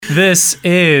This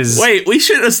is... Wait, we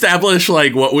should establish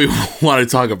like what we want to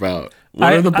talk about.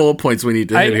 What are the bullet points we need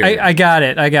to hit here? I got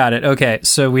it. Okay,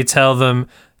 so we tell them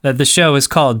that the show is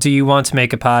called Do You Want to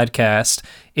Make a Podcast?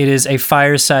 It is a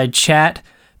fireside chat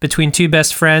between two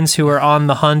best friends who are on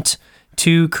the hunt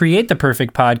to create the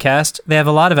perfect podcast. They have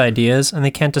a lot of ideas, and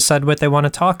they can't decide what they want to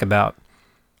talk about.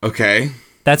 Okay.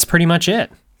 That's pretty much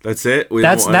it. That's it?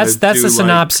 That's the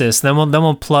synopsis. Then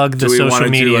we'll plug the social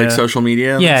media. Do like social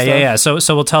media? Yeah. So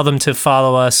we'll tell them to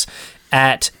follow us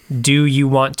at Do You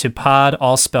Want to Pod,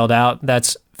 all spelled out.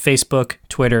 That's Facebook,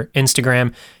 Twitter,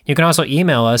 Instagram. You can also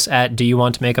email us at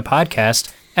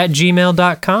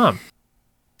doyouwanttomakeapodcast@gmail.com.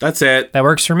 That's it. That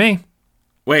works for me.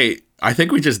 Wait, I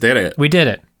think we just did it. We did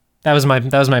it. That was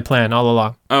my plan all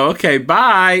along. Oh, okay.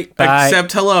 Bye.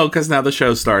 Except hello, because now the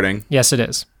show's starting. Yes, it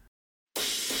is.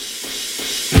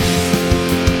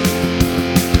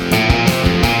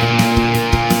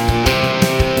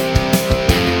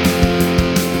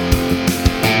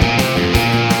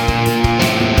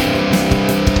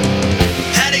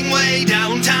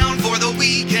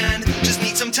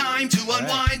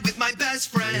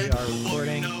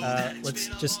 Let's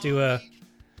just do a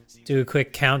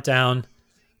quick countdown.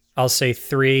 I'll say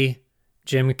 3,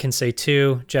 Jim can say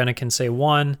 2, Jenna can say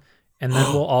 1, and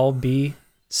then we'll all be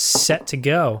set to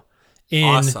go.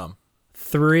 Awesome.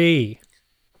 3,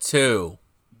 2,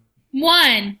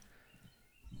 1.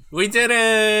 We did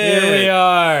it! Here we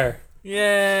are.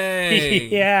 Yay!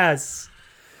 Yes.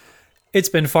 It's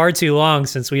been far too long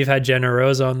since we've had Jenna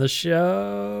Rose on the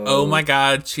show. Oh my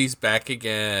God, she's back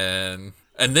again.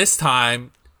 And this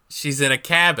time, she's in a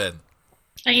cabin.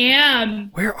 I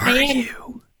am. Where are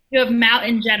you? You have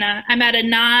Mountain Jenna. I'm at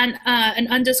an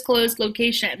undisclosed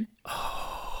location.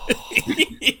 Oh.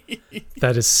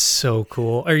 That is so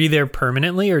cool. Are you there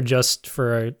permanently or just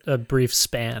for a brief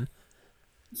span?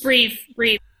 Brief.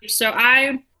 So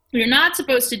you're not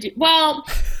supposed to do, well,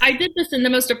 I did this in the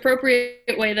most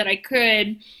appropriate way that I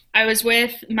could. I was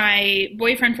with my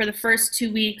boyfriend for the first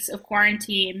 2 weeks of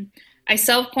quarantine. I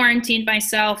self-quarantined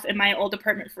myself in my old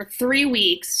apartment for 3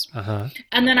 weeks. Uh-huh.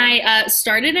 And then I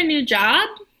started a new job.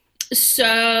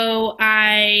 So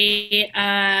I,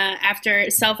 after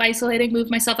self-isolating,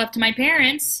 moved myself up to my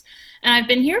parents. And I've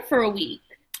been here for a week.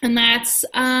 And that's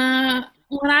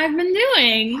what I've been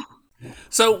doing.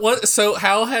 So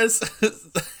how has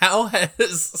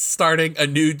starting a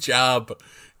new job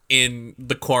in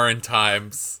the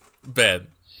quarantines been?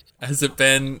 Has it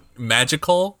been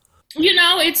magical? You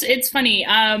know, it's funny.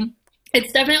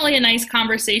 It's definitely a nice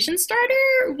conversation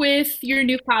starter with your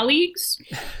new colleagues.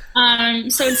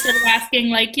 So instead of asking,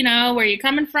 like, you know, where are you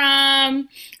coming from?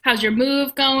 How's your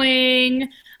move going?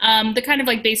 The kind of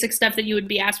like basic stuff that you would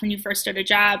be asked when you first start a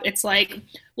job. It's like,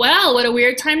 well, what a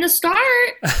weird time to start.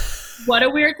 What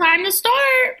a weird time to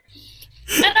start.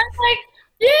 And I'm like,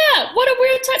 yeah, what a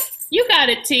weird time. You got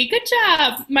it, T. Good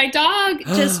job. My dog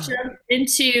just jumped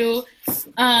into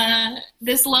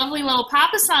this lovely little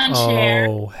Papasan chair.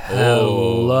 Oh,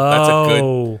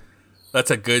 hello. That's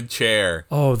a good chair.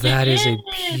 Oh, that is a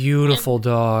beautiful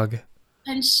dog.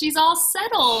 And she's all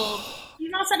settled.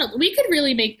 We could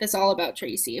really make this all about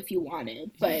Tracy if you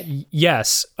wanted, but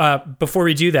yes. Before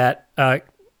we do that,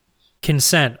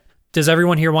 consent. Does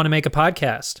everyone here want to make a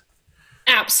podcast?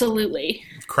 Absolutely.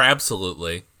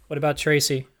 Crabsolutely. What about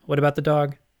Tracy? What about the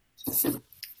dog?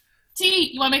 T,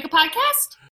 you want to make a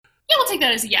podcast? Yeah, we'll take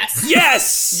that as a yes.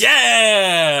 Yes!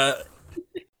 Yeah!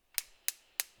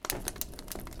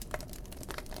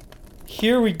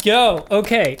 Here we go.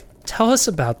 Okay, tell us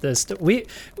about this.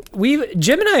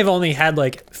 Jim and I have only had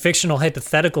like fictional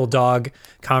hypothetical dog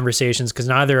conversations because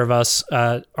neither of us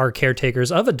are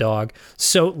caretakers of a dog.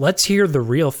 So let's hear the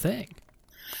real thing.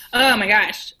 Oh my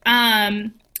gosh.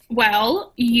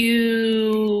 Well,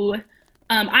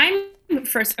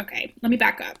 okay, let me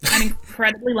back up. I'm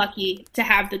incredibly lucky to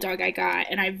have the dog I got,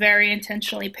 and I very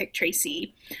intentionally picked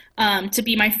Tracy to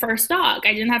be my first dog.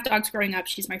 I didn't have dogs growing up.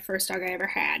 She's my first dog I ever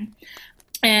had.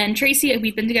 And Tracy,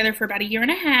 we've been together for about 1.5 years.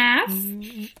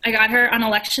 I got her on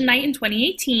election night in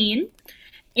 2018.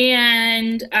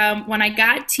 And when I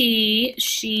got T,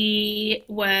 she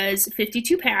was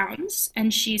 52 pounds,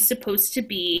 and she's supposed to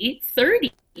be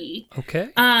 30. Okay.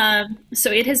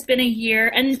 So it has been a year.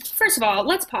 And first of all,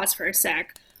 let's pause for a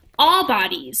sec. All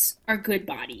bodies are good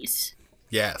bodies.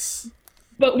 Yes.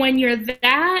 But when you're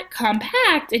that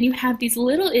compact and you have these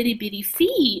little itty bitty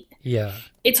feet, yeah,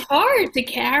 it's hard to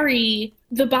carry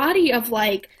the body of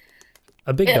like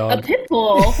a big dog, a pit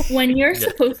bull, when you're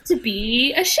supposed to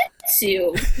be a shih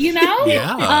to, you know?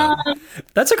 Yeah.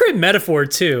 That's a great metaphor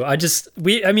too. I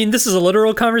mean, this is a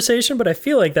literal conversation, but I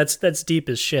feel like that's deep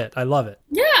as shit. I love it.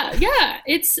 Yeah.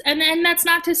 It's and that's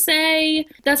not to say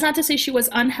she was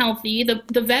unhealthy.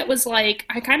 The vet was like,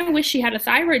 I kind of wish she had a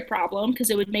thyroid problem because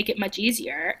it would make it much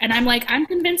easier. And I'm like, I'm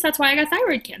convinced that's why I got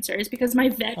thyroid cancer, is because my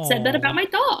vet said that about my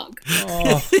dog.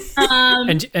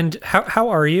 And how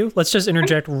are you? Let's just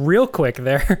interject real quick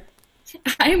there.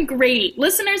 I am great.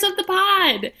 Listeners of the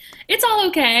pod, it's all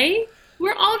okay.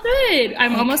 We're all good.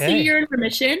 I'm almost a year in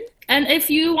remission. And if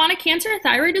you want a cancer,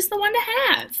 thyroid is the one to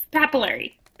have.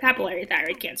 Papillary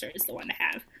thyroid cancer is the one to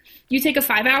have. You take a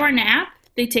 5-hour nap.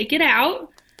 They take it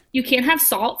out. You can't have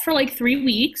salt for like 3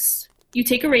 weeks. You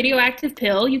take a radioactive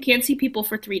pill. You can't see people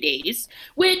for 3 days,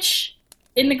 which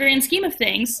in the grand scheme of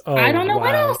things, I don't know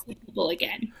when I'll see people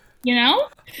again. You know,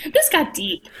 this got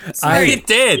deep. It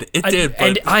did.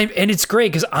 And it's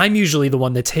great because I'm usually the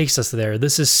one that takes us there.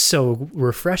 This is so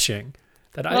refreshing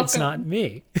that it's not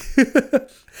me.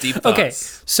 Deep thoughts. Okay,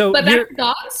 so but back to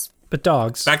dogs. But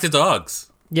dogs. Back to dogs.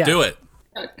 Yeah. Do it.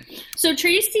 So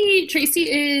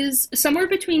Tracy is somewhere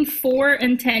between 4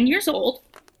 and 10 years old,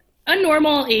 a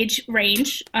normal age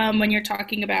range when you're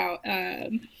talking about a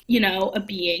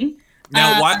being.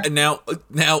 How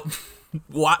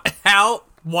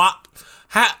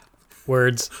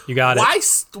words, you got it.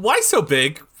 Why so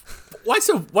big? Why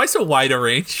so wide a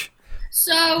range?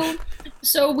 So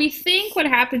we think what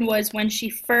happened was when she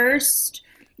first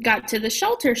got to the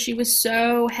shelter, she was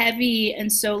so heavy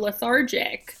and so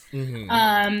lethargic,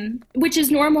 which is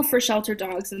normal for shelter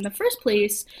dogs in the first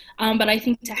place. But I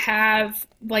think to have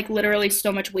like literally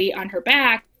so much weight on her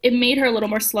back, it made her a little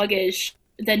more sluggish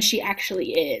than she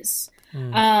actually is.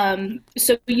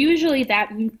 So usually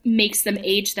that makes them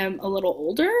age them a little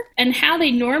older. And how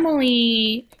they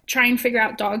normally try and figure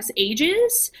out dogs'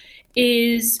 ages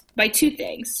is by 2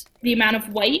 things: the amount of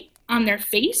white on their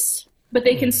face, but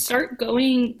they can start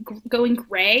going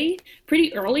gray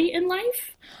pretty early in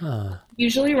life,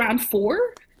 usually around 4.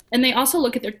 And they also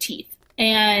look at their teeth.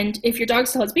 And if your dog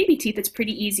still has baby teeth, it's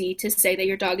pretty easy to say that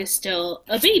your dog is still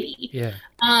a baby. Yeah.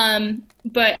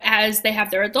 But as they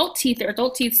have their adult teeth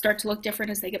start to look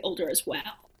different as they get older as well.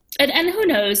 And who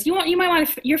knows? You might want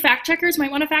to, your fact checkers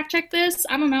might want to fact check this.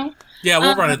 I don't know. Yeah,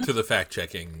 we'll run it through the fact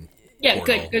checking. Yeah,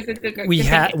 portal. Good.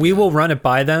 We will run it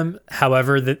by them.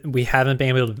 However,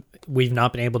 we've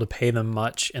not been able to pay them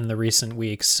much in the recent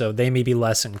weeks, so they may be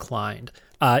less inclined.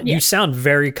 You sound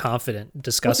very confident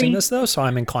discussing this, though, so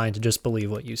I'm inclined to just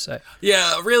believe what you say.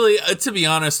 Yeah, really, to be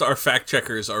honest, our fact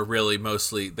checkers are really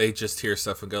mostly, they just hear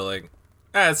stuff and go like,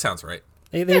 that sounds right.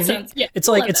 It's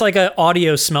like an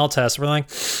audio smell test. We're like,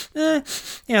 that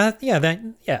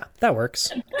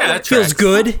works. Yeah, that feels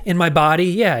good in my body.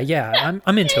 Yeah,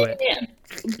 I'm into it. Yeah.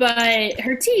 But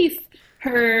her teeth,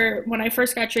 when I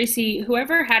first got Tracy,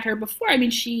 whoever had her before, I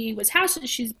mean, she's house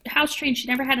trained. She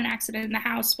never had an accident in the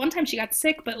house. One time she got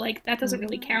sick, but like that doesn't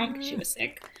really count because she was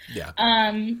sick. Yeah.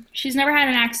 She's never had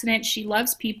an accident. She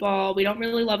loves people. We don't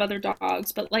really love other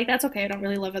dogs, but like that's okay. I don't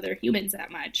really love other humans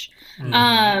that much.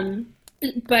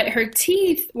 But her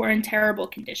teeth were in terrible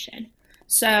condition.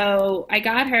 So I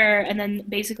got her, and then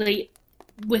basically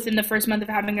within the first month of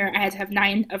having her, I had to have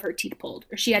 9 of her teeth pulled,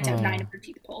 or she had to have 9 of her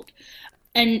teeth pulled.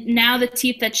 And now the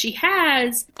teeth that she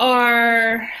has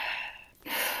are,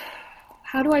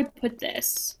 how do I put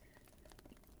this?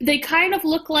 They kind of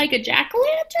look like a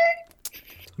jack-o'-lantern.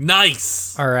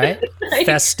 Nice. All right.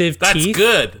 Festive That's teeth.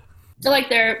 good. So like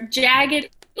they're jagged.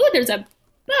 Ooh, there's a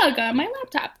bug on my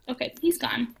laptop. Okay, he's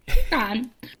gone.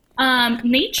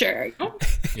 Nature.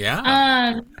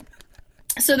 Yeah.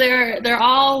 So they're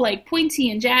all like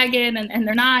pointy and jagged, and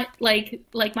they're not like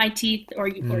my teeth or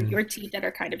your teeth that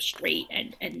are kind of straight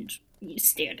and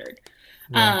standard.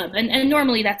 Yeah. And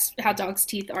normally that's how dogs'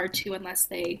 teeth are too, unless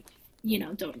they,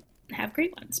 don't have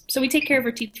great ones. So we take care of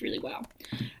our teeth really well.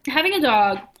 Having a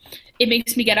dog, it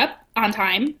makes me get up on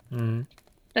time. Mm-hmm.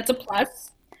 That's a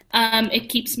plus. It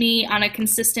keeps me on a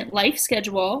consistent life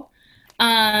schedule.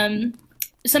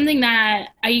 Something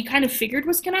that I kind of figured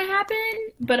was going to happen,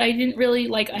 but I didn't really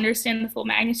understand the full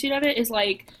magnitude of it is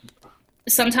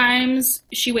sometimes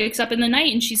she wakes up in the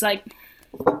night and she's like,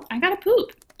 I gotta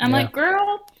poop. I'm like,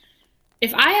 girl,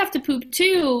 if I have to poop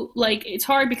too, it's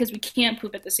hard because we can't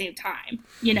poop at the same time,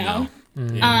 No.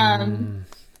 Mm-hmm.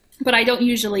 But I don't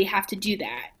usually have to do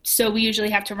that. So we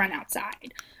usually have to run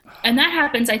outside. And that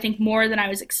happens, I think, more than I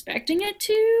was expecting it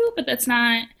to, but that's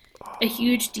not a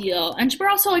huge deal. And we're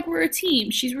also we're a team.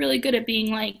 She's really good at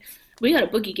being we got a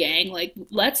boogie gang.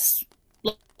 Let's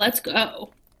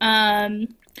go.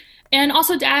 And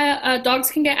also, dogs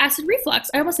can get acid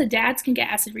reflux. I almost said dads can get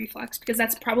acid reflux because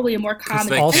that's probably a more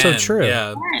common. Also true.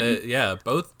 Yeah,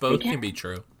 both can be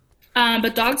true.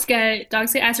 But dogs get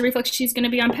acid reflux. She's going to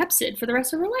be on Pepcid for the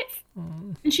rest of her life,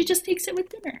 and she just takes it with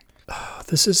dinner. Oh,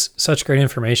 this is such great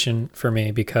information for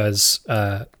me because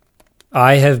I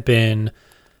have been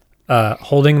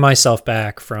holding myself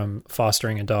back from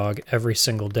fostering a dog every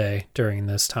single day during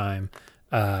this time,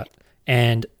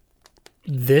 and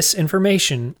this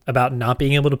information about not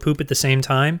being able to poop at the same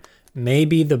time may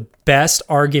be the best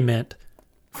argument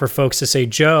for folks to say,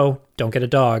 Joe, don't get a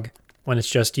dog when it's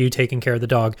just you taking care of the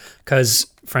dog. Because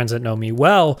friends that know me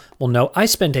well will know I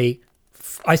spend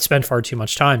far too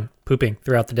much time pooping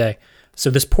throughout the day.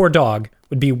 So this poor dog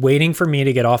would be waiting for me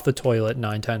to get off the toilet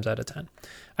 9 times out of 10.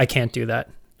 I can't do that.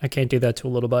 I can't do that to a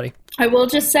little buddy. I will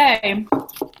just say,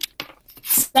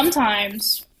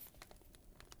 sometimes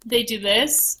they do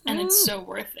this, and it's so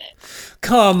worth it.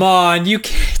 Come on, you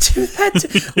can't do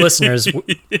that. Listeners,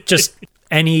 just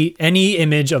any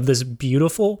image of this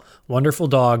beautiful, wonderful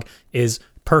dog is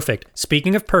perfect.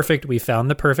 Speaking of perfect, we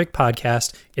found the perfect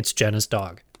podcast. It's Jenna's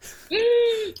dog.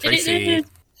 Tracy.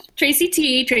 Tracy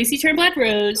T. Tracy Turnblad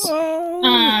Rose.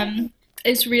 Oh.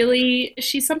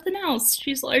 She's something else.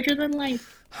 She's larger than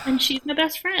life, and she's my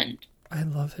best friend. I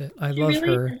love it. I love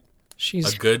her.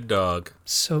 She's a good dog.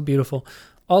 So beautiful.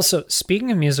 Also,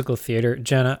 speaking of musical theater,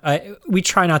 Jenna, we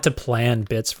try not to plan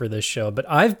bits for this show, but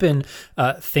I've been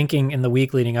thinking in the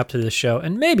week leading up to this show,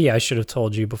 and maybe I should have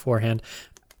told you beforehand,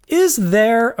 is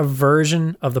there a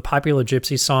version of the popular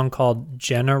Gypsy song called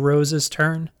Jenna Rose's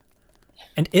Turn?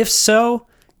 And if so,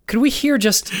 could we hear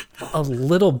just a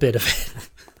little bit of it?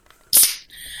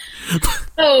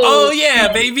 Oh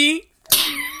yeah, baby!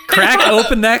 Crack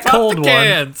open that cold one.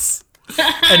 Cans.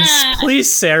 And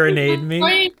please serenade me.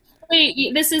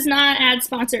 Wait, this is not ad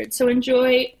sponsored, so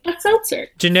enjoy a seltzer.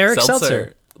 Generic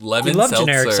seltzer. Lemon we love seltzer.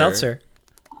 Generic seltzer.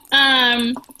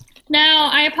 Now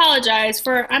I apologize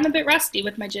I'm a bit rusty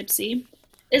with my Gypsy.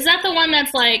 Is that the one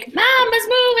that's like, Mama's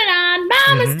moving on,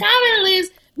 Mama's coming loose,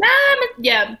 Mama?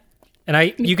 Yeah.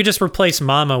 And you could just replace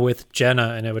Mama with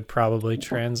Jenna, and it would probably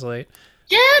translate.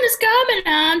 Jenna's coming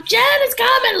on, Jenna's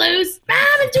coming loose,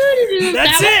 Mama doo-doo-doo.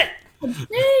 That's it.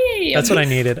 Hey. That's what I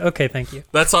needed. Okay, thank you.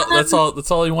 That's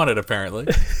all you wanted, apparently.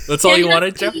 That's all you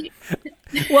wanted, Jeff?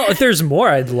 Well, if there's more,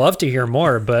 I'd love to hear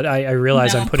more, but I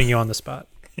realize I'm putting you on the spot.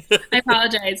 I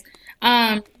apologize.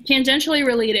 Tangentially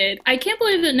related, I can't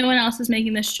believe that no one else is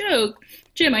making this joke.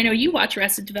 Jim, I know you watch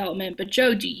Arrested Development, but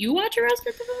Joe, do you watch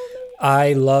Arrested Development?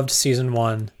 I loved season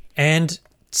 1 and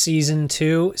season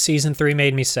 2. Season 3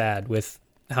 made me sad with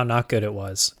how not good it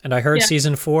was. And I heard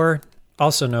season 4,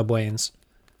 also no buenos.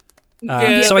 So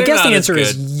I guess the answer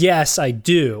is yes, I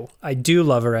do. I do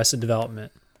love Arrested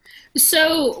Development.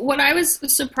 So what I was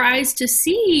surprised to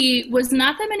see was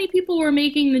not that many people were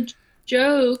making the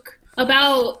joke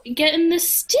about getting the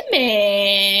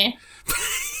stimmy.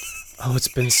 Oh, it's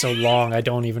been so long. I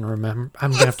don't even remember.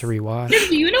 I'm gonna have to rewatch.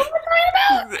 Do you know what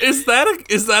I'm talking about?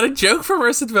 Is that a joke from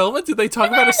Arrested Development? Did they talk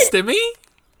about a stimmy?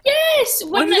 Yes.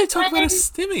 When did they talk about a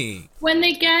stimmy?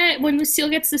 When Lucille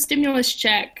gets the stimulus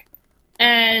check,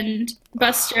 and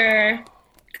Buster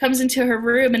comes into her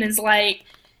room and is like,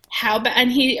 "How about?"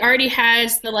 And he already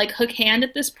has the hook hand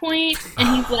at this point,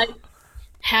 and he's like,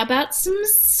 "How about some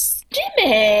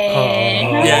stimmy?"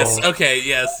 Oh. Yes. Okay.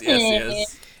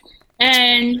 Yes.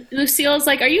 And Lucille's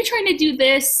like, "Are you trying to do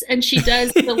this?" And she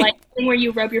does the thing where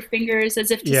you rub your fingers as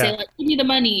if to say, "Give me the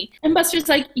money." And Buster's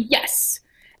like, "Yes.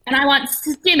 And I want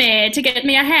Stimmy to get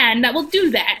me a hand that will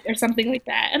do that," or something like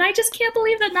that. And I just can't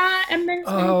believe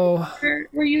that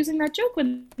we're using that joke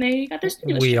when they got their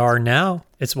stimulus We checks. are now.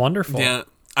 It's wonderful. Yeah.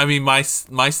 I mean, my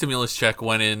stimulus check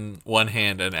went in one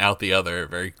hand and out the other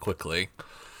very quickly.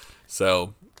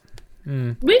 So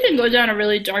we can go down a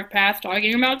really dark path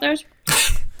talking about this.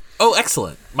 Oh,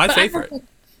 excellent. My favorite.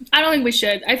 I don't think we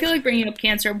should. I feel like bringing up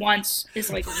cancer once is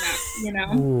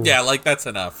enough, Ooh. Yeah, that's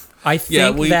enough. I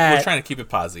think we're that trying to keep it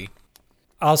posy.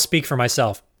 I'll speak for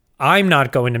myself. I'm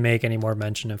not going to make any more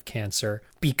mention of cancer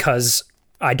because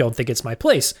I don't think it's my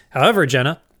place. However,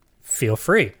 Jenna, feel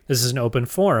free. This is an open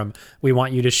forum. We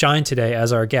want you to shine today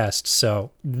as our guest. So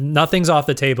nothing's off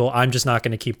the table. I'm just not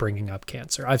going to keep bringing up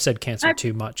cancer. I've said cancer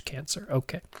too much. Cancer.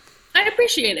 Okay. I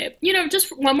appreciate it.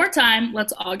 Just one more time.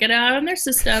 Let's all get it out on their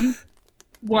system.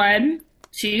 1,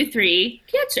 2, 3.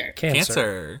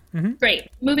 Cancer. Mm-hmm.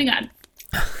 Great. Moving on.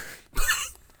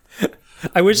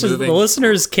 I wish the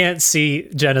listeners can't see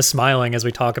Jenna smiling as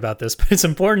we talk about this, but it's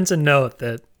important to note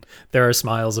that there are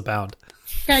smiles abound.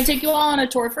 Can I take you all on a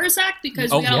tour for a sec?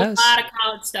 Because we got a lot of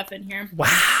college stuff in here.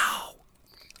 Wow.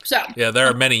 So yeah, there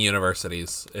are many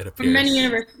universities, it appears. many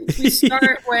universities. We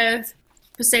start with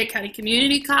Passaic County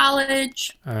Community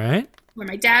College. All right. Where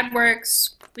my dad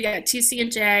works. We got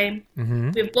TC&J.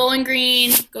 Mm-hmm. We have Bowling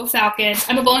Green. Go Falcons.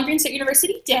 I'm a Bowling Green State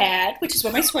University dad, which is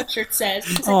what my sweatshirt says.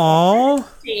 Aww.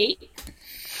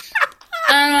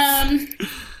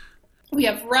 We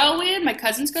have Rowan. My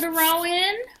cousins go to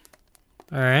Rowan.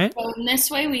 All right. Going this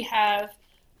way, we have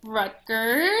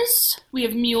Rutgers. We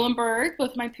have Muhlenberg.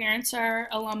 Both my parents are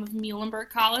alum of Muhlenberg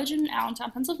College in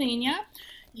Allentown, Pennsylvania.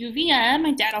 UVM.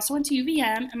 My dad also went to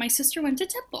UVM, and my sister went to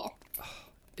Temple.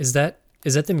 Is that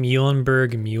the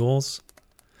Muhlenberg Mules?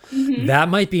 Mm-hmm. That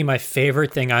might be my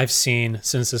favorite thing I've seen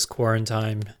since this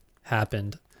quarantine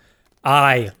happened.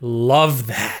 I love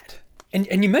that.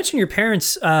 And you mentioned your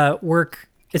parents' work.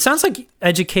 It sounds like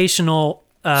educational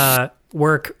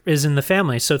work is in the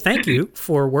family. So thank you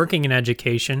for working in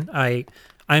education.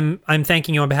 I'm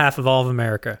thanking you on behalf of all of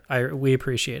America. We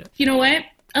appreciate it. You know what?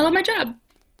 I love my job.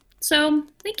 So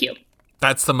thank you.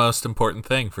 That's the most important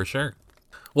thing, for sure.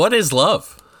 What is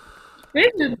love?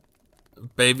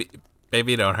 Baby,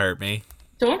 don't hurt me.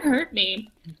 Don't hurt me.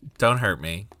 Don't hurt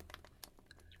me.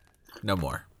 No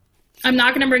more. I'm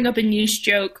not going to bring up a niche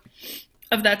joke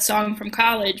of that song from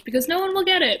college because no one will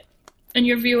get it. And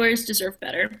your viewers deserve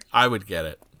better. I would get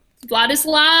it.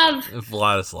 Vladislav.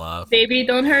 Vladislav. Baby,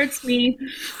 don't hurt me.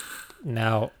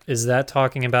 Now, is that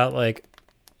talking about like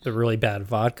the really bad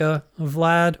vodka of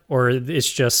Vlad, or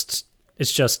it's just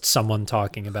someone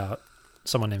talking about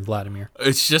someone named Vladimir?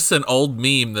 It's just an old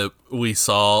meme that we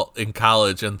saw in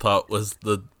college and thought was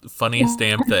the funniest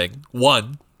damn thing.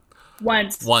 Once.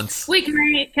 Wait,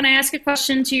 can I ask a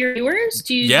question to your viewers?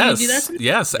 Do you do that sometimes?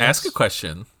 Yes, ask a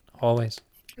question. Always.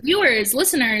 Viewers,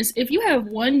 listeners, if you have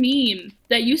one meme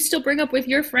that you still bring up with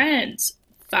your friends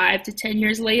 5 to 10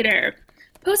 years later,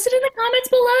 post it in the comments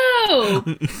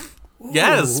below.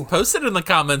 Yes, post it in the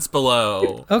comments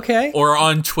below. Okay. Or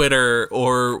on Twitter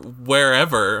or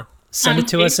wherever. Send it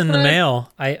to us in the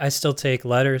mail. I still take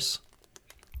letters.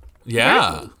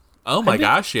 Yeah. Right. Oh my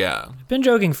gosh, yeah. I've been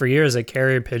joking for years that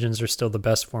carrier pigeons are still the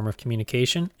best form of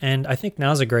communication, and I think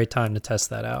now's a great time to test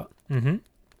that out. Mm-hmm.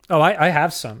 Oh, I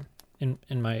have some in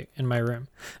my room.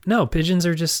 No, pigeons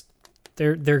are just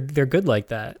they're good like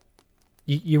that.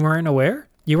 You weren't aware?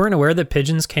 You weren't aware that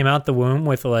pigeons came out the womb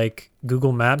with like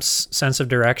Google Maps sense of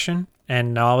direction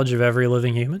and knowledge of every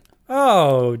living human?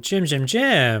 Oh, Jim.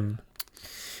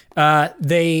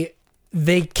 They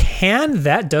can.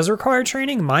 That does require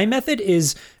training. My method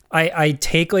is I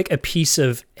take like a piece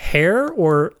of hair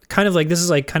or kind of like, this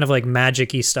is like kind of like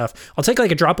magic-y stuff. I'll take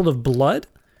like a droplet of blood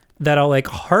that I'll like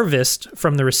harvest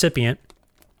from the recipient,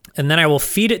 and then I will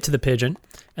feed it to the pigeon,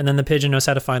 and then the pigeon knows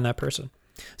how to find that person.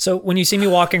 So when you see me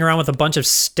walking around with a bunch of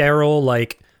sterile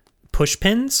like push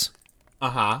pins,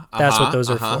 that's what those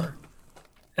are for.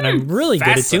 And I'm really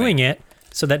good at doing it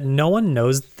so that no one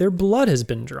knows their blood has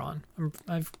been drawn.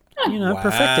 I've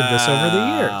perfected this over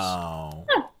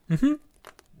the years.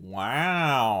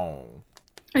 Wow.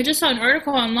 I just saw an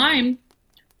article online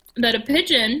that a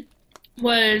pigeon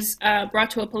was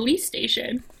brought to a police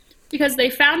station because they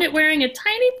found it wearing a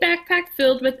tiny backpack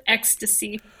filled with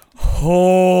ecstasy.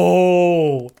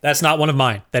 Oh, that's not one of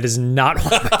mine. That is not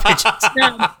one of my pigeons.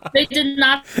 No, they did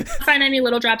not find any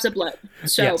little drops of blood.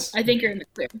 So yes. I think you're in the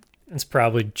clear. It's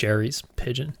probably Jerry's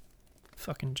pigeon.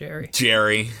 Fucking Jerry.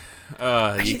 Jerry.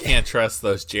 You can't trust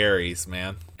those Jerrys,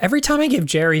 man. Every time I give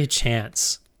Jerry a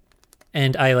chance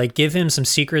and I like give him some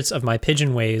secrets of my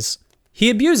pigeon ways, he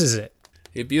abuses it.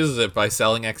 He abuses it by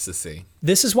selling ecstasy.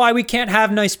 This is why we can't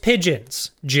have nice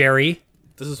pigeons, Jerry.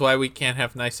 This is why we can't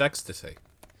have nice ecstasy.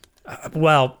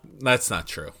 Well, that's not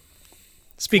true.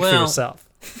 Speak for yourself.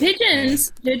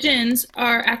 Pigeons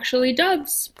are actually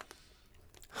doves.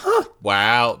 Huh.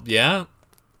 Wow. Yeah.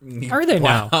 Are they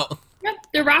now? Yep,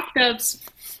 they're rock doves.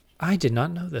 I did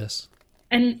not know this.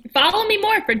 And follow me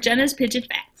more for Jenna's pigeon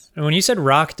facts. And when you said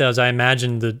rock doves, I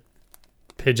imagined the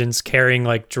pigeons carrying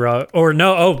like drug, or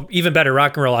no, even better,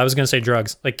 rock and roll. I was going to say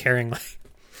drugs, like carrying like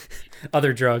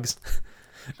other drugs.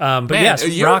 But man,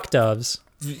 yes, rock doves.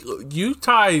 You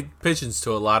tie pigeons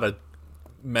to a lot of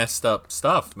messed up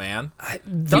stuff, man.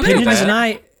 The pigeons and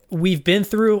I, we've been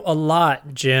through a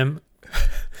lot, Jim.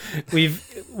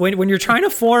 When you're trying to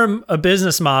form a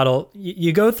business model,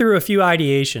 you go through a few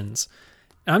ideations.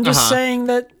 And I'm just saying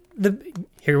that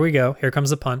here we go. Here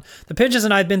comes the pun. The pigeons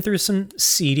and I have been through some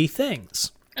seedy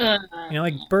things.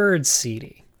 Like bird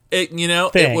seedy. It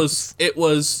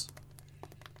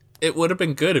would have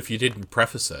been good if you didn't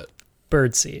preface it.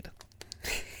 Bird seed.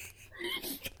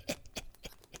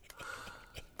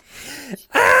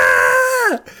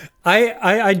 Ah!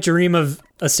 I dream of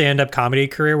a stand-up comedy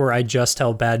career where I just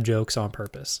tell bad jokes on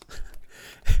purpose.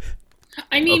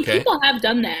 I mean, people have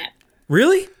done that.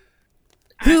 Really?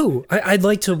 Who? I'd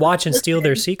like to watch and steal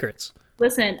their secrets.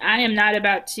 Listen, I am not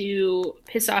about to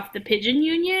piss off the pigeon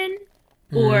union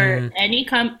or any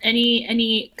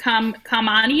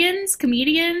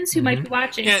comedians who might be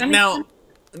watching. Yeah,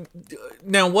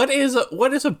 now what is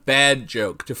a bad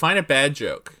joke? Define a bad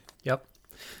joke. Yep.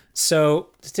 So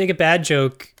to take a bad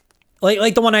joke,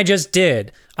 like the one I just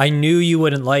did, I knew you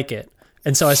wouldn't like it,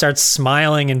 and so I start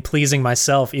smiling and pleasing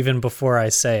myself even before I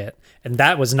say it. And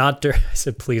that was not I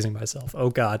said pleasing myself.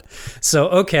 Oh God. So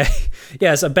okay,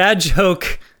 yes, a bad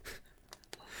joke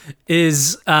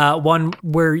is one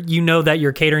where you know that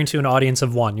you're catering to an audience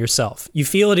of one, yourself. You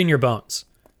feel it in your bones.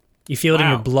 You feel it in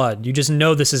your blood. You just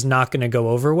know this is not going to go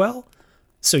over well.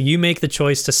 So you make the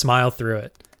choice to smile through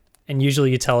it. And usually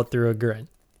you tell it through a grin.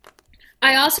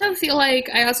 I also feel like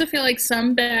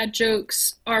some bad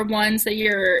jokes are ones that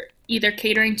you're either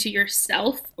catering to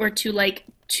yourself or to like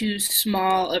too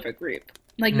small of a group.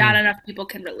 Like not enough people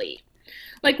can relate.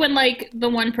 Like when like the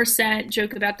 1%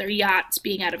 joke about their yachts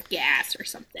being out of gas or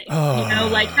something. Oh, you know,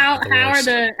 like how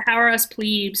are us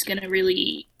plebes gonna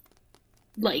really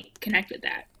like connect with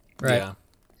that? Right. Yeah.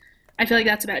 I feel like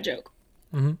that's a bad joke.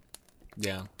 Mm-hmm.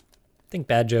 Yeah. I think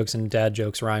bad jokes and dad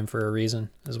jokes rhyme for a reason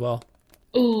as well.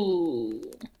 Ooh.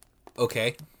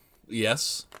 Okay.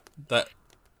 Yes. That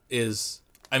is.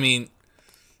 I mean,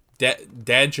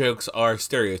 dad jokes are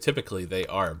stereotypically they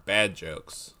are bad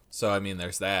jokes. So I mean,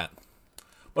 there's that.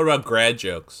 What about grad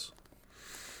jokes?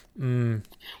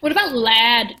 What about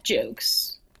lad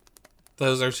jokes?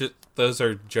 Those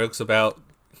are jokes about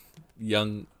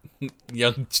young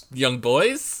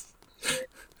boys.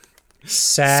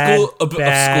 Sad Of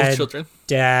bad school children.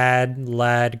 dad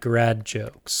lad grad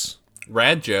jokes.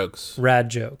 Rad jokes. Rad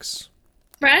jokes.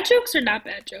 Rad jokes are not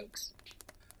bad jokes.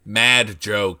 Mad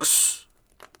jokes.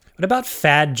 What about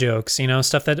fad jokes? You know,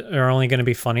 stuff that are only going to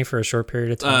be funny for a short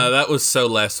period of time. That was so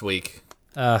last week.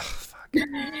 Fuck.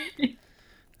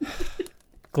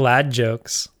 Glad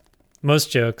jokes.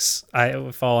 Most jokes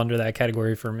I fall under that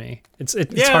category for me. It's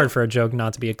hard for a joke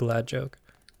not to be a glad joke.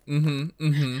 I'm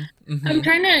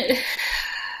trying to.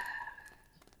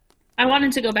 I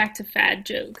wanted to go back to fad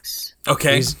jokes.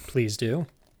 Okay. Please do.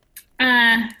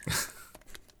 I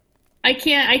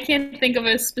can't think of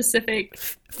a specific.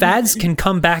 Fads can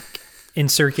come back in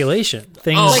circulation.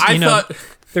 Things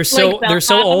they're so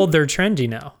old they're trendy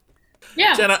now.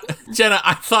 Yeah. Jenna,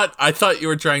 I thought you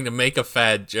were trying to make a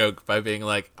fad joke by being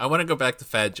like, I want to go back to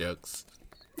fad jokes.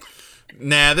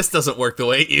 Nah, this doesn't work the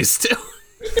way it used to.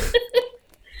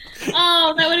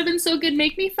 Oh, that would have been so good.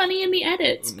 Make me funny in the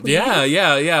edits. Please.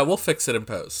 Yeah. We'll fix it in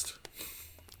post.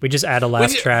 We just add a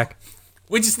laugh track.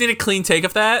 We just need a clean take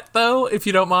of that, though, if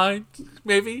you don't mind.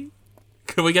 Maybe.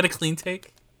 Could we get a clean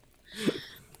take?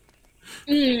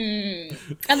 I'd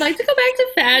like to go back to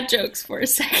fad jokes for a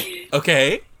second.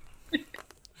 Okay.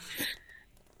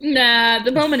 Nah,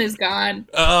 the moment is gone.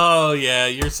 Oh, yeah,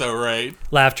 you're so right.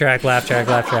 Laugh track.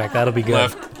 That'll be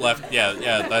good. Left.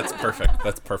 Yeah, that's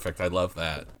perfect. I love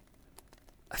that.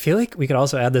 I feel like we could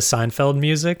also add the Seinfeld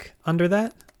music under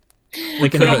that.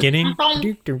 Like in the beginning.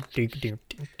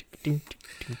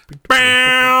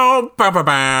 Bow, bow, bow,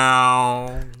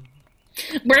 bow.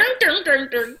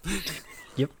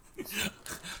 Yep.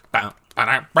 Bow,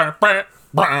 ba, ba, ba,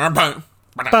 ba, ba,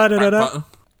 Ba-da-da-da.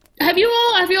 Have you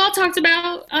all talked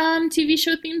about TV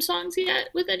show theme songs yet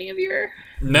with any of your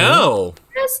No.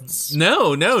 guests?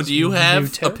 No. Do you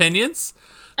have opinions?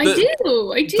 I do.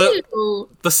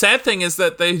 The sad thing is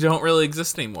that they don't really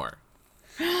exist anymore.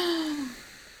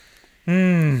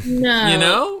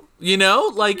 No. You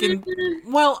know, like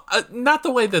not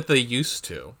the way that they used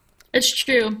to. It's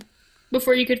true.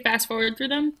 Before you could fast forward through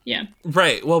them? Yeah.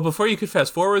 Right. Well, before you could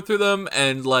fast forward through them,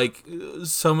 and like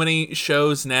so many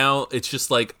shows now, it's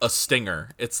just like a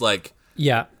stinger. It's like,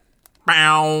 yeah.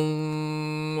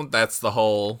 Bow. That's the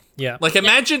whole. Yeah. Like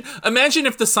imagine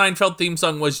if the Seinfeld theme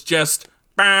song was just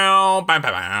bow, bow,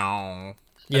 bow, bow.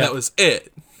 And that was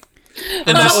it.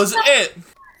 And that was it.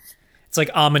 It's like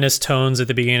ominous tones at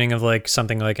the beginning of like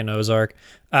something like an Ozark.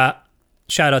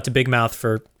 Shout out to Big Mouth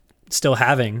for still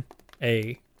having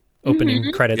a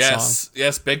opening credits song.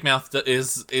 Yes, Big Mouth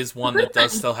is one that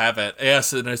does still have it.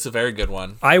 Yes, and it's a very good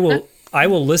one. I will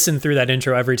listen through that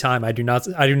intro every time. I do not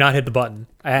hit the button.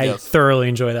 I thoroughly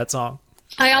enjoy that song.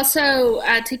 I also,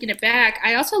 taking it back,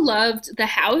 I also loved the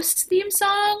House theme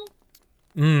song.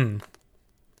 That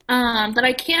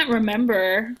I can't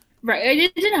remember. Right,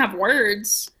 it didn't have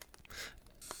words.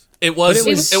 It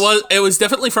was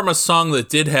definitely from a song that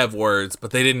did have words,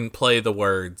 but they didn't play the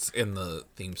words in the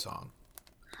theme song.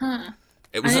 Huh.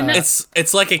 It was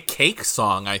it's like a cake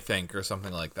song, I think, or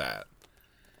something like that.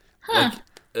 Huh.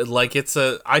 Like it's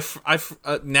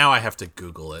now I have to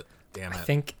Google it. Damn it. I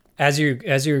think as you're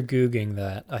googling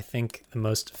that, I think the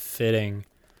most fitting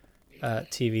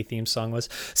TV theme song was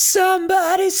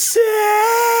 "Somebody Save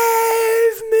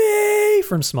Me"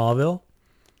 from Smallville.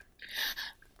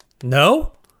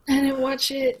 No, I didn't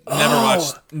watch it.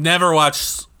 Never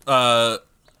watched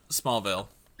Smallville.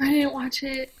 I didn't watch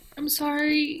it. I'm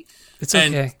sorry. It's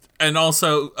okay. And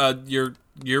also,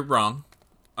 you're wrong.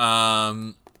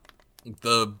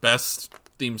 The best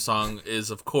theme song is,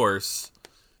 of course,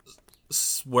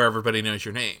 "Where Everybody Knows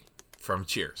Your Name" from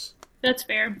Cheers. That's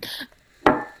fair.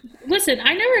 Listen,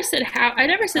 I never said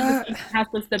the Theme House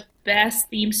was the best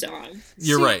theme song.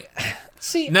 You're right.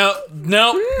 See, No,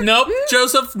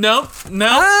 Joseph, no.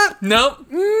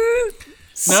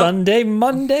 Sunday,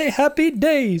 Monday, happy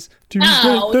days.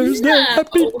 Tuesday, Thursday,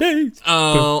 happy days.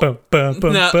 Oh,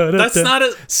 no, that's not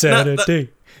a Saturday.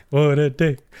 What a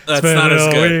day. That's not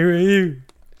as good.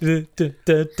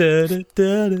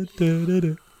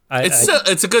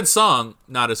 It's a good song,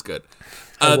 not as good.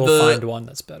 I will find one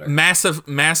that's better.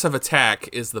 Massive Attack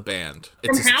is the band.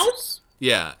 From House?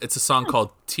 Yeah, it's a song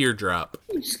called Teardrop.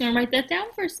 I'm just gonna write that down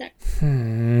for a sec.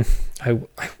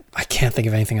 I can't think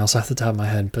of anything else off the top of my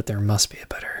head, but there must be a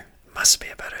better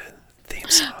theme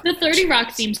song. The 30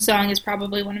 Rock theme song is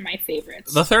probably one of my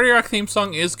favorites. The 30 Rock theme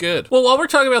song is good. Well, while we're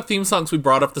talking about theme songs, we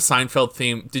brought up the Seinfeld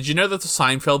theme. Did you know that the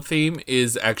Seinfeld theme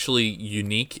is actually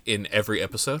unique in every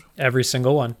episode? Every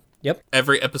single one. Yep.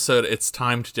 Every episode, it's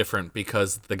timed different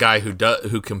because the guy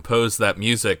who composed that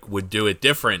music would do it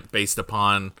different based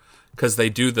upon, because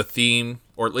they do the theme,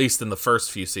 or at least in the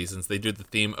first few seasons, they do the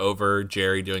theme over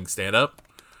Jerry doing stand-up.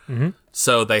 Mm-hmm.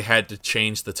 So they had to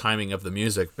change the timing of the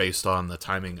music based on the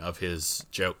timing of his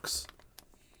jokes.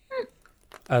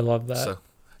 I love that. So,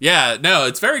 yeah, no,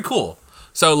 it's very cool.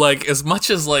 So, like, as much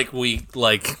as, like, we,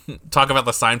 like, talk about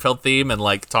the Seinfeld theme and,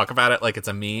 like, talk about it like it's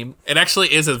a meme, it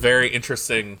actually is a very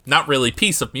interesting, not really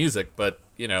piece of music, but,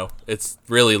 you know, it's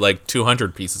really, like,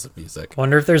 200 pieces of music.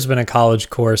 Wonder if there's been a college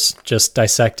course just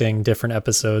dissecting different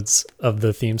episodes of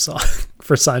the theme song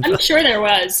for Seinfeld. I'm sure there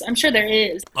was. I'm sure there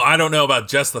is. I don't know about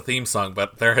just the theme song,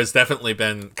 but there has definitely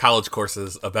been college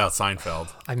courses about Seinfeld.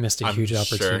 I missed a huge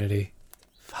opportunity.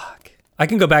 Sure. Fuck. I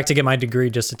can go back to get my degree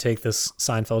just to take this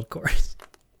Seinfeld course.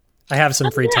 I have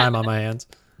some free time on my hands.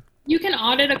 You can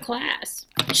audit a class.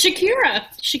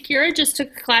 Shakira just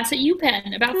took a class at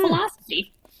UPenn about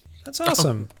philosophy. That's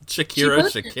awesome.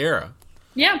 Shakira.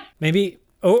 Yeah. Maybe,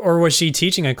 or was she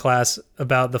teaching a class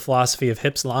about the philosophy of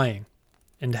hips lying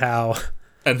and how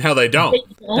they don't.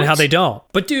 And how they don't.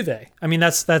 But do they? I mean,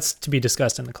 that's to be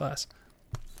discussed in the class.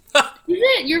 Is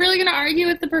it? You're really going to argue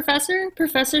with the Professor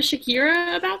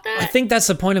Shakira about that? I think that's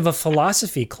the point of a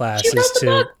philosophy class.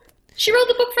 She wrote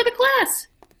the book for the class.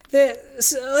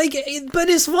 But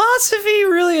is philosophy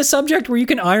really a subject where you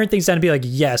can iron things down and be like,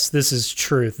 yes, this is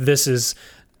truth. This is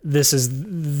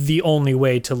the only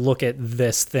way to look at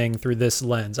this thing through this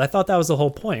lens. I thought that was the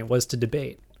whole point, was to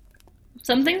debate.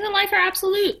 Some things in life are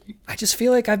absolute. I just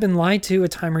feel like I've been lied to a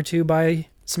time or two by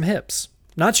some hips.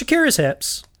 Not Shakira's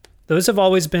hips. Those have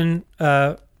always been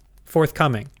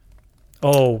forthcoming.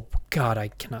 Oh, God, I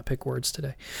cannot pick words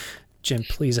today. Jim,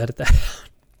 please edit that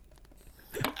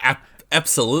out.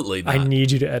 Absolutely not. I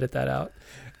need you to edit that out.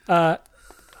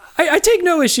 I take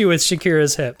no issue with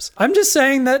Shakira's hips. I'm just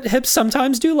saying that hips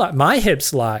sometimes do lie. My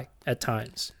hips lie at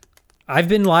times. I've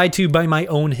been lied to by my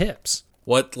own hips.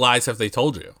 What lies have they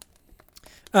told you?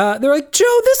 They're like,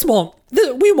 Joe,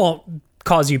 we won't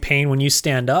cause you pain when you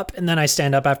stand up. And then I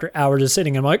stand up after hours of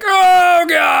sitting and I'm like, oh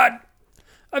God,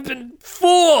 I've been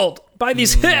fooled by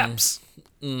these hips.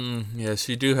 Yes,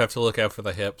 you do have to look out for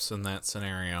the hips in that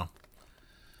scenario.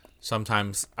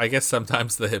 Sometimes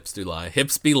the hips do lie.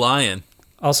 Hips be lying.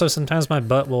 Also, sometimes my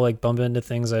butt will like bump into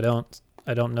things I don't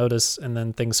notice, and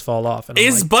then things fall off. And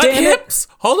is like, butt hips?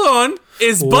 Hold on.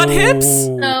 Is butt hips?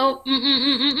 No.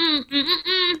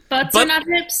 Butts are not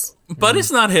hips. Butt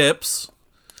is not hips.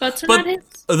 Butts are not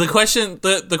hips.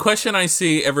 The question I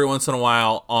see every once in a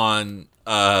while on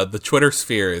the Twitter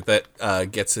sphere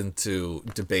that gets into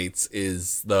debates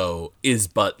is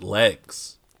butt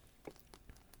legs?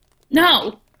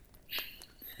 No.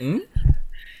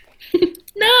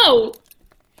 No.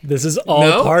 This is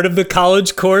all part of the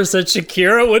college course that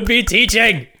Shakira would be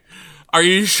teaching. Are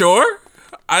you sure?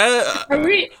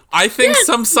 I think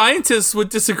some scientists would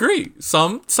disagree.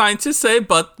 Some scientists say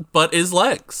butt is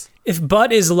legs. If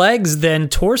butt is legs, then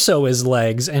torso is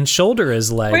legs and shoulder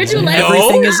is legs. Where do and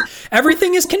legs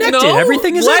everything is connected. No,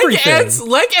 everything is everything.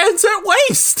 Leg ends at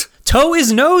waist. Toe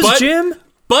is nose, Jim.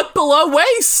 Butt below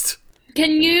waist.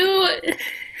 Can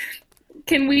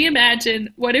we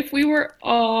imagine what if we were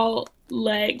all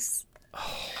legs?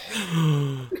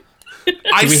 Do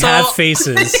we have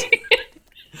faces?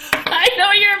 I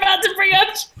know you're about to bring up.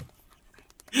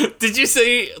 Did you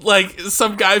see, like,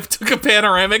 some guy took a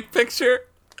panoramic picture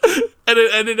and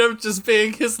it ended up just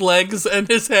being his legs and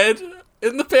his head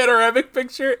in the panoramic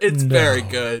picture? It's very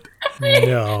good.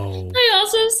 No.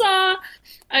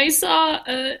 I saw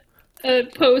a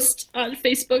post on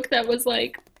Facebook that was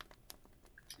like,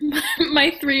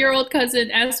 my 3-year-old cousin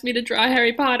asked me to draw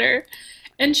Harry Potter,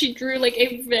 and she drew like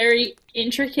a very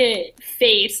intricate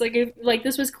face. Like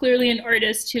this was clearly an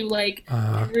artist who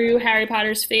drew Harry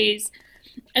Potter's face.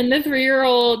 And the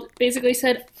 3-year-old basically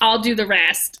said, "I'll do the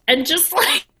rest," and just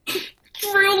like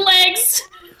drew legs,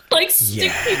 like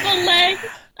stick people legs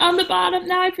on the bottom.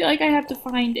 Now I feel like I have to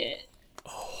find it.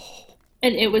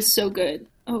 And it was so good.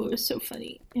 Oh, it was so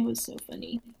funny. It was so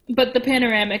funny. But the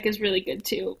panoramic is really good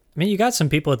too. I mean, you got some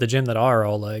people at the gym that are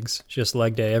all legs. Just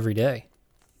leg day every day.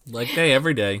 Leg day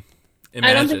every day.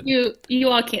 Imagine. I don't think you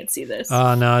all can't see this.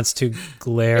 Oh, no, it's too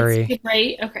glary. It's too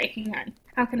bright? Okay, hang on.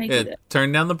 How can I do this?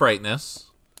 Turn down the brightness.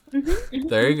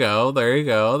 There you go. There you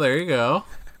go. There you go.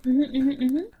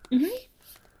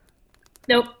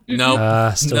 Nope.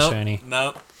 Still shiny.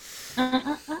 Nope.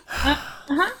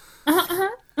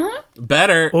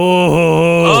 Better.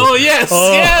 Oh, yes,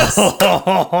 yes. I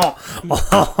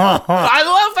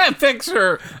love that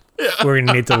picture. We're going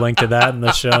to need to link to that in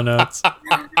the show notes.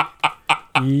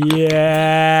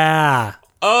 Yeah.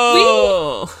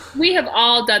 Oh. We have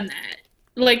all done that.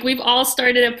 Like, we've all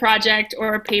started a project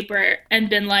or a paper and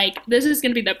been like, this is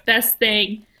going to be the best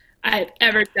thing I've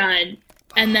ever done.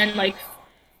 And then, like,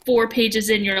 4 pages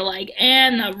in, you're like,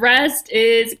 and the rest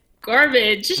is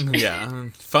garbage. Yeah.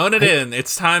 Phone it in.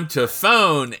 It's time to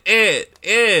phone it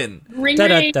in. Ring, da,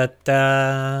 ring. da, da,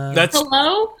 da. That's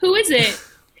Hello? Who is it?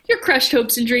 Your crushed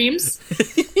hopes and dreams.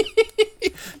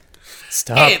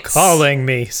 Stop calling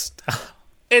me. Stop.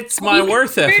 It's my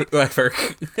worth effort.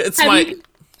 It's my...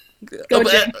 Go,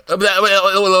 Jim.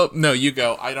 No, you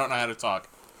go. I don't know how to talk.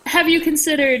 Have you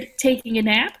considered taking a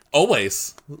nap?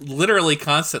 Always. Literally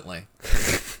constantly.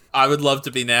 I would love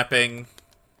to be napping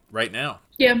right now.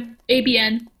 Yeah,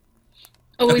 ABN.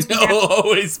 Always be napping.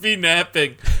 Always be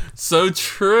napping. So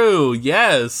true.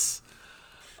 Yes.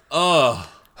 Oh.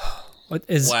 What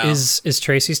is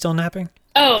Tracy still napping?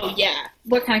 Oh, yeah.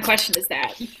 What kind of question is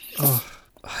that? Oh,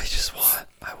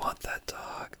 I want that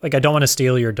dog. Like, I don't want to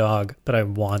steal your dog, but I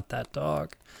want that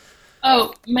dog.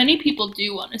 Oh, many people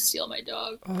do want to steal my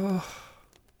dog. Oh,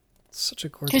 such a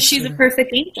gorgeous. Because she's a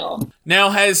perfect angel. Now,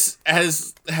 has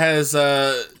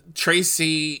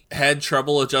Tracy had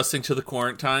trouble adjusting to the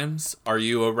quarantines? Are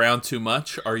you around too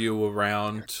much? Are you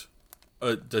around?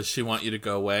 Does she want you to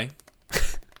go away?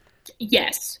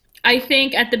 Yes. I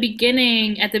think at the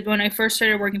beginning, when I first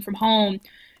started working from home,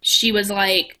 she was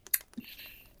like,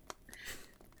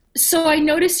 "So I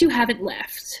noticed you haven't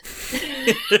left."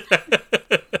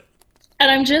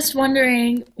 And I'm just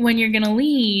wondering when you're going to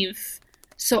leave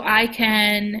so I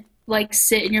can, like,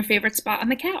 sit in your favorite spot on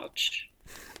the couch.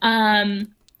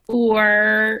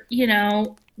 Or, you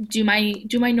know, do my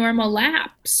normal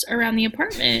laps around the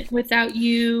apartment without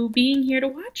you being here to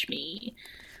watch me.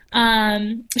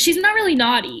 She's not really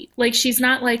naughty. Like, she's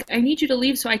not like, I need you to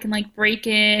leave so I can, like, break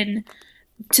in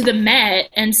to the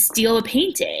Met and steal a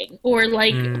painting, or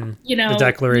like, you know, the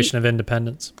Declaration of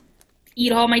Independence.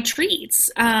 Eat all my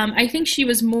treats. I think she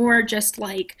was more just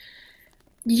like,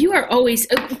 you are always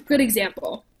a good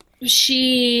example.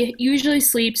 She usually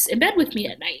sleeps in bed with me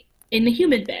at night, in the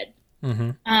human bed.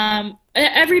 Mm-hmm.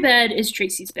 Every bed is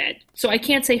Tracy's bed, so I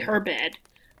can't say her bed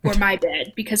or my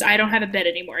bed because I don't have a bed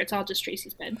anymore. It's all just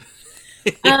Tracy's bed.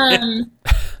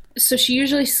 So she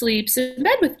usually sleeps in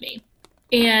bed with me.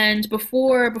 And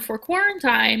before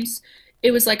quarantines,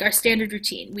 it was like our standard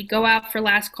routine. We'd go out for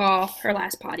last call, her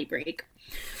last potty break.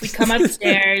 We'd come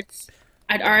upstairs.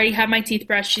 I'd already have my teeth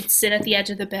brushed. She'd sit at the edge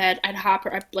of the bed.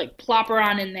 I'd like plop her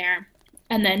on in there.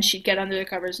 And then she'd get under the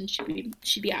covers and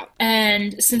she'd be out.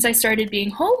 And since I started being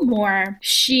home more,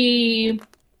 she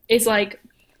is like,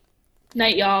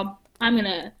 "Night, y'all. I'm going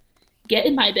to get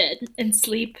in my bed and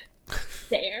sleep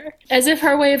there." As if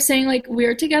her way of saying, like,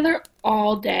 we're together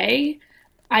all day.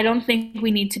 I don't think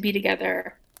we need to be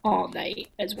together all night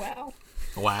as well.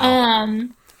 Wow.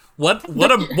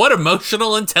 What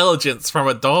emotional intelligence from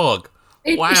a dog.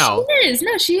 Wow. She is.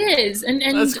 No, she is. And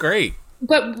That's great.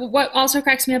 But what also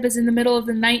cracks me up is in the middle of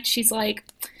the night, she's like,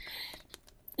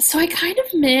 so I kind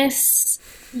of miss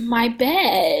my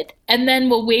bed, and then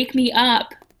will wake me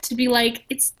up to be like,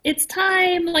 it's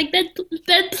time, like, bed,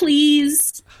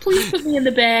 please put me in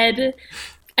the bed.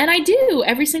 And I do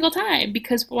every single time,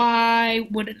 because why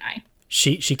wouldn't I?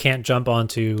 She can't jump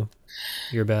onto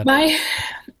your bed.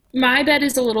 My bed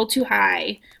is a little too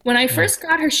high. When I first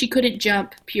got her, she couldn't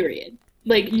jump, period.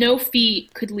 Like, no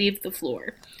feet could leave the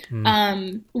floor.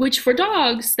 Which for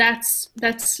dogs, that's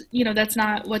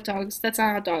not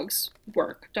how dogs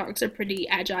work. Dogs are pretty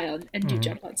agile and do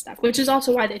jump on stuff, which is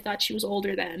also why they thought she was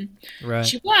older than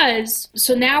she was.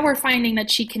 So now we're finding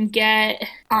that she can get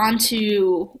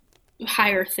onto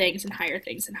higher things and higher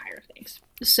things and higher things.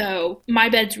 So my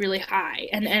bed's really high,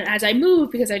 and as I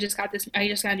move, because I just got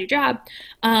a new job,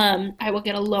 I will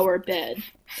get a lower bed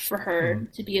for her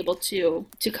to be able to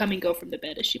come and go from the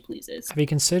bed as she pleases. Have you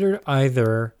considered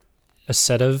either a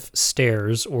set of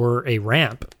stairs or a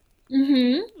ramp?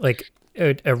 Like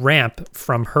a ramp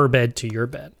from her bed to your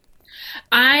bed.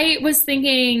 I was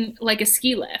thinking like a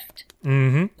ski lift.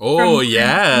 Oh,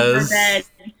 yes. From her bed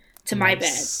to my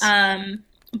bed.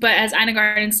 But as Ina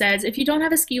Garden says, if you don't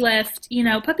have a ski lift,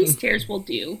 puppy stairs will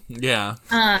do. Yeah.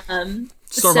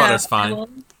 Store-bought is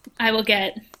fine. I will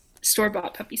get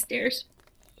store-bought puppy stairs.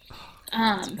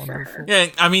 For her. Yeah,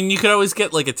 I mean, you could always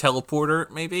get like a teleporter,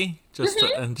 maybe,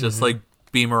 just like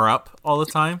beam her up all the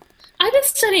time. I've been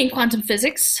studying quantum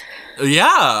physics.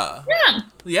 Yeah.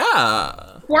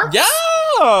 Yeah. Works.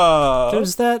 Yeah.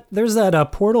 There's that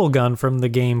portal gun from the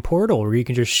game Portal where you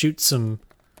can just shoot some.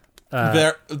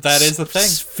 That is the thing.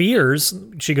 Spheres.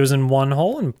 She goes in one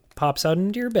hole and pops out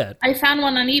into your bed. I found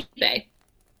one on eBay.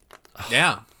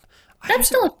 Yeah. That's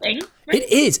still a thing, right? It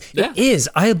is. Yeah. It is.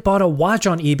 I bought a watch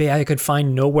on eBay I could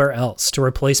find nowhere else to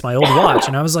replace my old watch.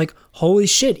 And I was like, holy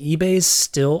shit, eBay is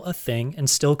still a thing and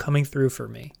still coming through for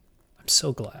me. I'm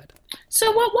so glad.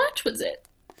 So what watch was it?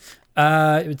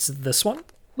 It's this one.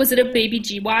 Was it a Baby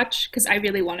G watch? Because I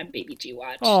really want a Baby G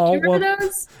watch. Oh, do you remember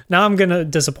those? Now I'm going to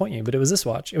disappoint you, but it was this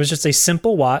watch. It was just a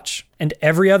simple watch. And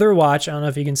every other watch, I don't know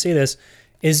if you can see this,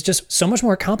 is just so much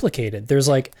more complicated. There's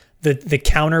like the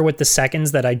counter with the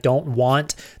seconds that I don't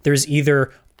want. There's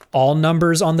either all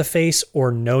numbers on the face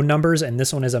or no numbers, and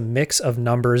this one is a mix of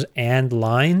numbers and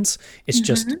lines. It's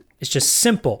just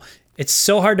simple. It's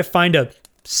so hard to find a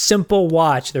simple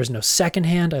watch. There's no second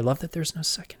hand. I love that there's no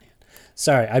second hand.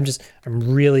 Sorry,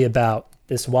 I'm really about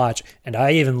this watch. And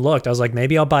I even looked. I was like,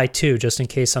 maybe I'll buy two just in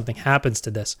case something happens to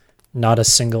this. Not a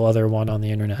single other one on the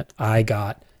internet. I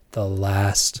got the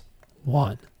last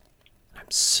one. I'm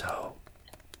so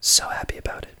happy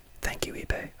about it. Thank you,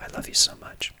 eBay. I love you so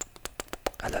much.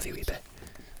 I love you, eBay.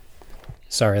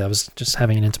 Sorry, that was just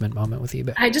having an intimate moment with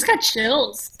eBay. I just got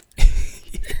chills.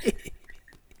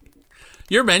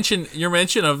 Your mention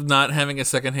of not having a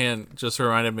second hand just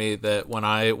reminded me that when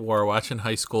I wore a watch in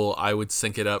high school, I would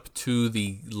sync it up to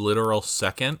the literal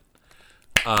second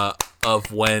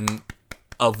of when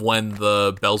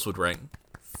the bells would ring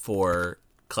for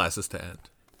classes to end.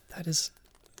 That is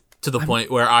to the point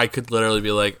where I could literally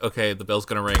be like, okay, the bell's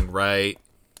gonna ring right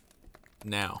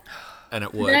now, and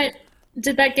it would.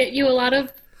 Did that get you a lot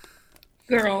of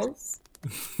girls?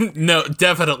 No,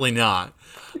 definitely not.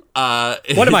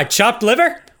 What am I, chopped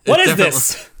liver? What is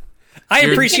this? I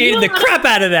appreciated the crap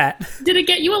out of that. Did it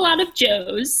get you a lot of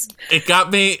Joes? It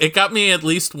got me at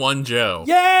least one Joe.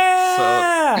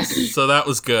 Yeah. So that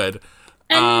was good.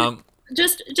 And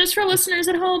just for listeners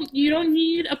at home, you don't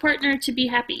need a partner to be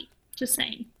happy. Just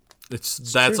saying.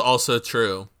 That's true. Also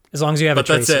true. As long as you have a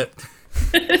Tracy. That's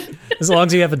it. As long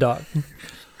as you have a dog.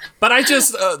 But I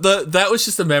just that was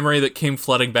just a memory that came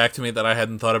flooding back to me that I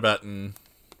hadn't thought about in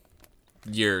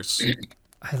years.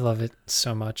 I love it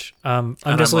so much. I'm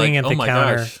just looking at the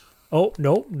counter. Gosh. Oh,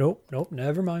 nope.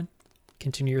 Never mind.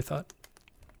 Continue your thought.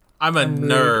 I'm a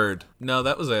nerd. No,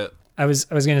 that was it. I was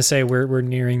going to say we're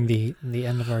nearing the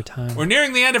end of our time. We're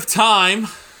nearing the end of time.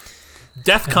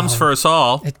 Death comes for us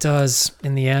all. It does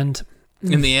in the end.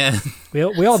 In the end, we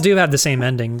all do have the same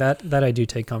ending. That I do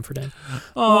take comfort in.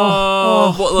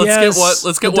 Well,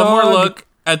 let's get one more look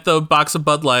at the box of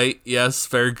Bud Light. Yes,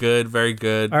 very good, very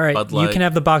good. All right, Bud Light. You can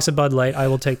have the box of Bud Light. I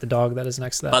will take the dog that is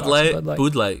next to that Bud box Light, of Bud Light.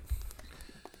 Bud Light.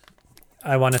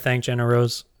 I want to thank Jenna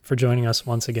Rose for joining us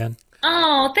once again.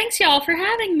 Oh, thanks y'all for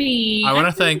having me. I want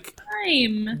to thank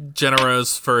time. Jenna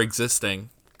Rose for existing.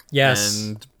 Yes,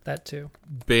 and that too.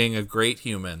 Being a great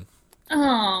human.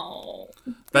 Oh.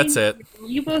 That's it.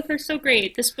 You both are so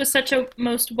great. This was such a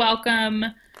most welcome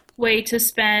way to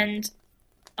spend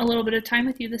a little bit of time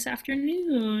with you this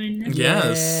afternoon.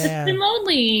 Yes. It's been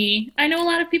lonely. I know a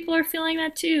lot of people are feeling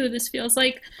that too. This feels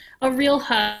like a real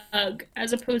hug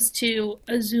as opposed to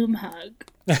a Zoom hug.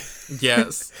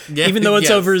 Yes. Yeah, even though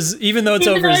it's over Zoom.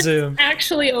 It's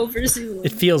actually over Zoom.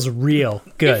 It feels real.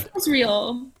 Good. It feels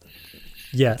real.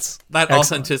 Yes. That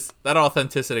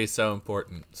authenticity is so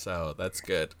important. So that's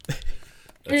good.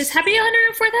 It is. Happy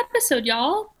 104th episode,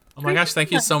 y'all. Oh my gosh,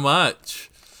 thank you so much.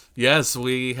 Yes,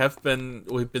 we've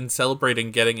been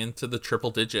celebrating getting into the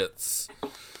triple digits.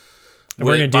 And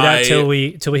we're gonna do that till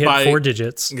we hit 4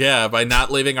 digits. Yeah, by not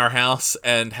leaving our house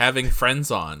and having friends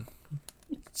on.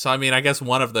 So I mean, I guess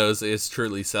one of those is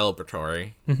truly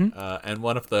celebratory, and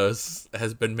one of those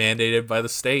has been mandated by the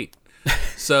state.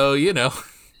 So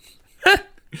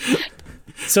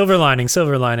Silver lining. So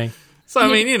I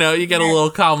mean, you get a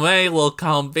little column A, a little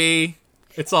column B.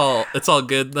 It's all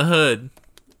good in the hood.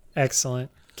 Excellent.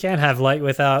 Can't have light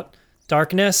without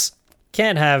darkness.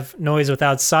 Can't have noise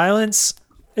without silence.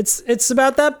 It's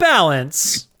about that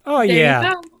balance. Oh There yeah.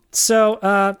 you go.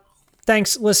 So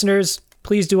thanks, listeners.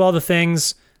 Please do all the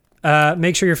things.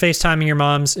 Make sure you're FaceTiming your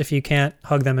moms if you can't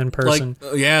hug them in person.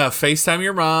 FaceTime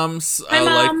your moms. Hi,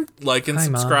 Mom. Like and Hi,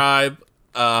 Mom. subscribe.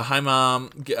 Hi,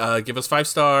 Mom. Give us 5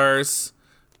 stars.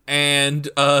 And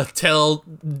tell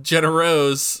Jenna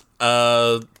Rose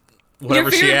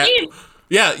whatever she had. Meme.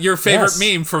 Yeah, your favorite Yes.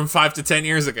 meme from 5 to 10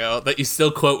 years ago that you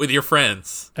still quote with your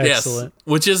friends. Excellent.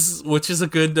 Yes, which is a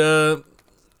good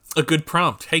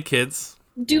prompt. Hey kids.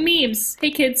 Do memes.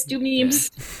 Hey kids, do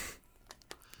memes.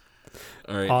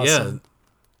 All right. Awesome.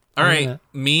 Yeah. All right. Yeah.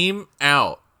 Meme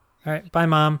out. All right. Bye,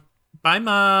 Mom. Bye,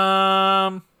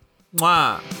 Mom.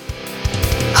 Mwah.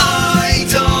 I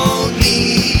don't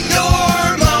need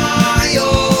your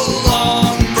mile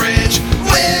long bridge.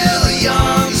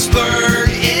 Williamsburg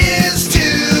is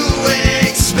too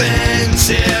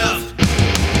expensive.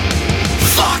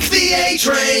 Fuck the A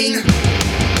train.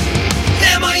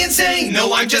 Am I insane?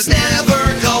 No, I'm just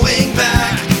never going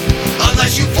back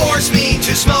unless you force me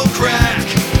to smoke crack.